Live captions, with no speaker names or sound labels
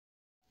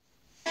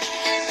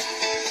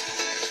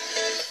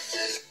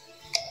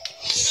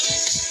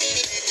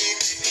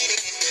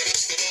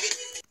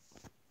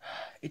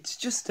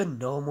just a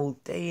normal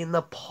day in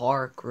the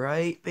park,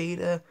 right,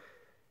 Peter?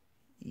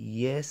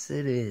 Yes,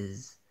 it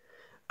is.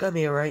 Come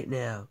here right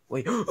now.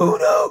 Wait. Oh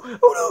no!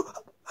 Oh no!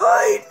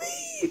 Hide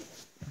me!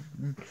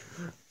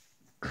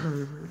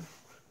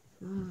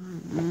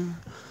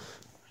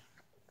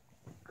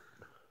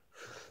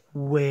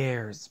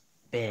 Where's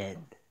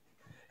Ben?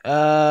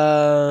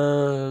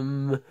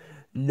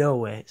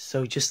 Nowhere.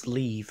 So just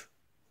leave.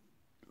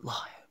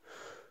 Lie.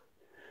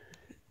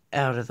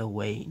 Out of the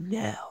way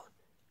now.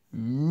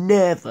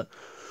 Never.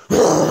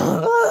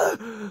 No!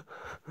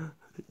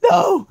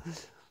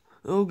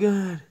 Oh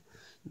God.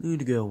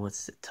 Little girl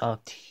wants to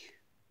talk to you.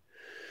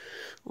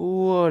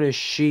 What does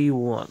she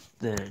want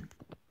then?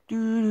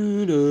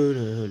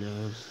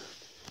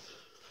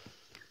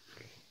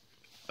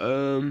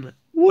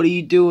 What are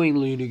you doing,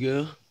 Luna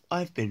girl?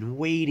 I've been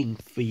waiting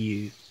for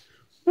you.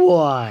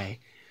 Why?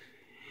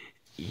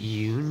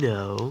 You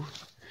know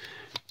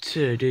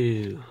to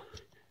do.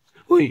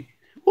 Wait,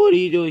 what are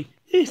you doing?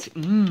 This.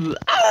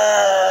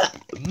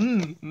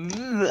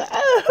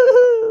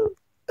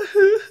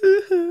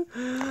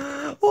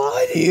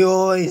 Why do you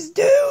always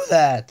do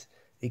that?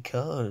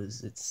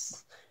 Because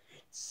it's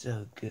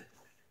so good.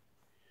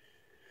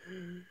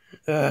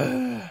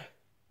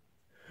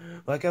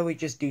 Why can't we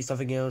just do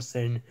something else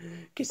than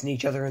kissing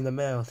each other in the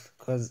mouth?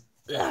 Because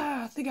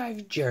I think I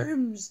have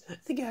germs. I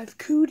think I have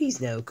cooties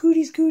now.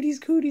 Cooties.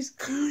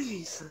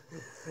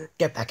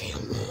 Get back here.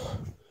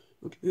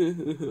 Okay,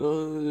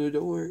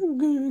 don't worry.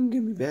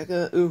 Get me back.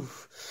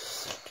 Oof.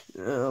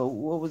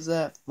 What was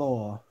that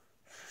for?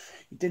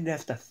 You didn't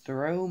have to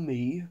throw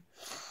me.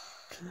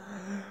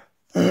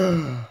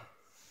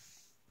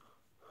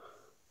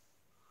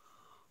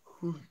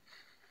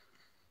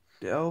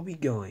 I'll be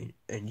going,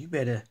 and you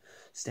better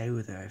stay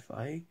with her. If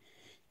I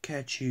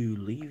catch you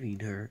leaving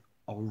her,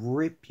 I'll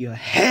rip your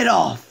head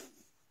off!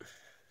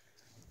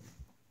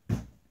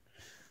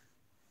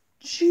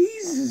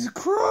 Jesus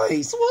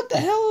Christ, what the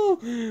hell?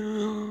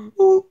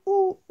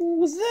 What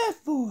was that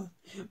for?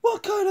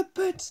 What kind of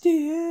pets do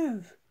you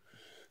have?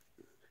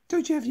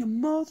 Don't you have your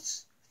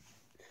moths?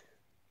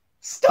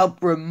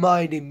 Stop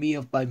reminding me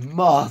of my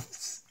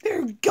moths.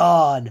 They're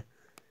gone.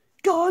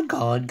 Gone.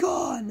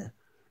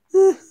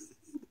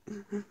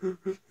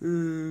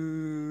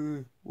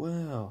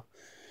 Wow.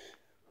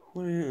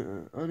 What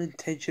an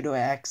unintentional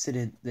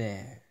accident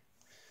there.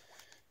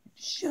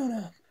 Shut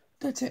up.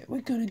 That's it.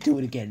 We're gonna do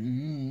it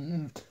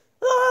again.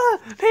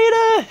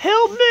 Peter,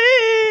 help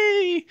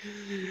me!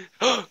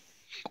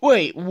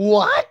 Wait,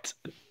 what?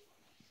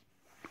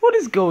 What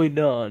is going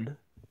on?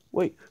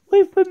 Wait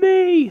for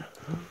me!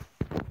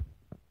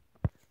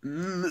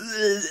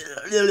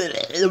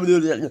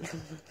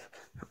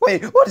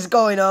 Wait, what is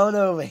going on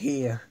over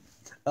here?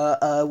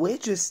 We're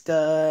just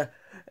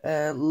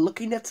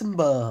looking at some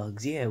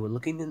bugs. Yeah, we're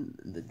looking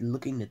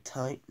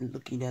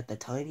at the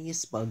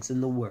tiniest bugs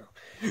in the world.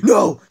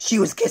 No, she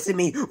was kissing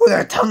me with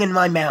her tongue in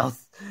my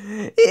mouth.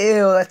 Ew,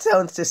 that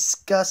sounds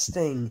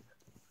disgusting.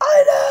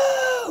 I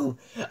know.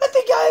 I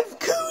think I have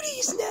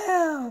cooties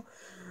now.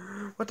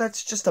 But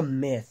that's just a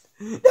myth.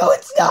 No,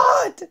 it's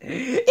not.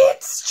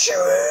 It's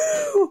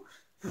true.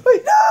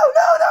 Wait, no.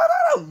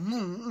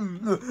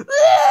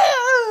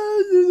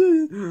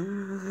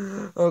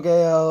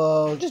 Okay,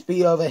 I'll just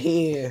be over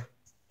here.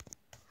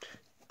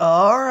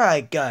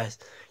 Alright, guys.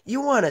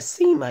 You want to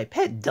see my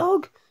pet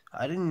dog?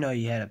 I didn't know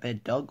you had a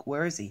pet dog.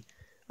 Where is he?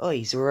 Oh,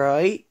 he's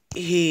right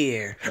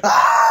here.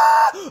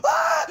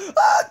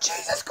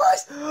 Jesus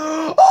Christ!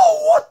 Oh,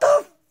 what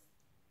the f***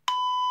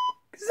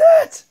 is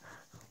that?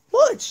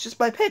 Well, it's just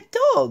my pet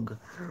dog.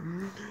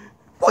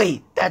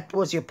 Wait, that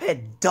was your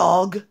pet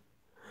dog?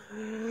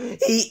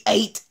 He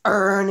ate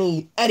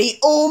Ernie, and he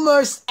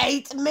almost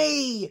ate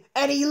me,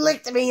 and he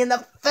licked me in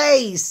the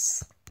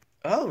face.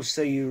 Oh,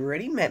 so you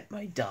already met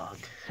my dog.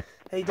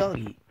 Hey,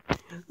 doggy,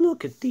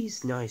 look at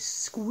these nice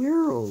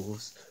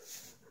squirrels.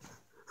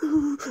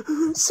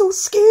 I'm so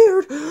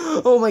scared.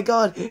 Oh, my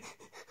God.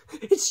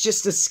 It's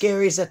just as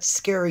scary as that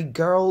scary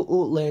girl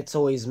Lance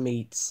always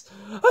meets.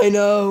 I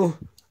know.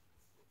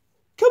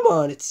 Come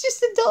on, it's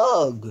just a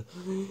dog.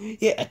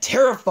 Yeah, a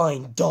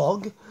terrifying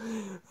dog.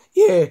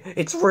 Yeah,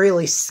 it's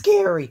really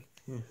scary.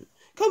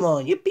 Come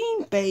on, you're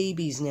being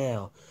babies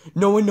now.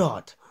 No, we're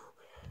not.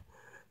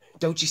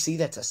 Don't you see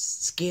that's a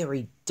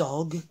scary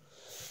dog?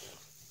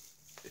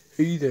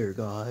 Hey there,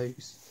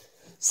 guys.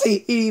 See,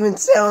 it even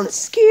sounds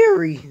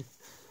scary.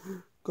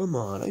 Come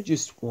on, I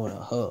just want a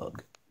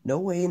hug. No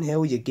way in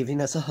hell you're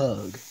giving us a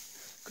hug.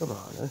 Come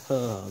on, a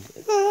hug.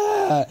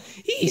 Ah,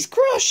 he's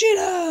crushing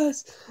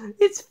us.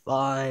 It's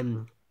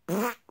fine.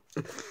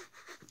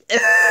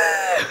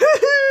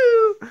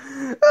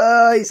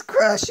 Oh, he's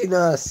crushing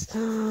us.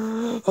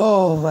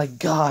 Oh my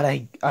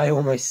God, I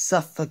almost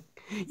suffocate.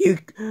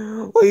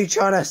 Were you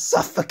trying to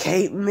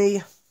suffocate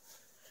me?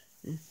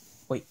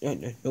 Wait,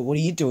 no, what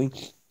are you doing?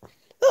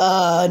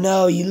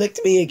 No, you licked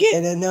me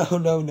again. No.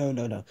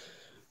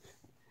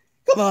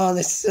 Come on,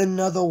 this is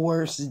another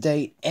worst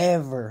date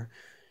ever.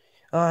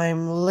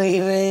 I'm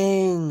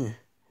leaving.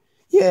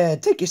 Yeah,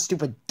 take your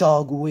stupid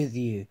dog with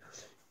you.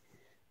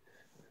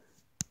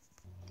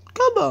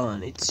 come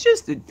on, it's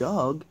just a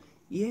dog.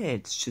 Yeah,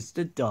 it's just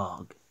a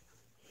dog.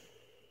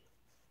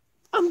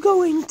 I'm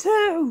going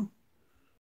too.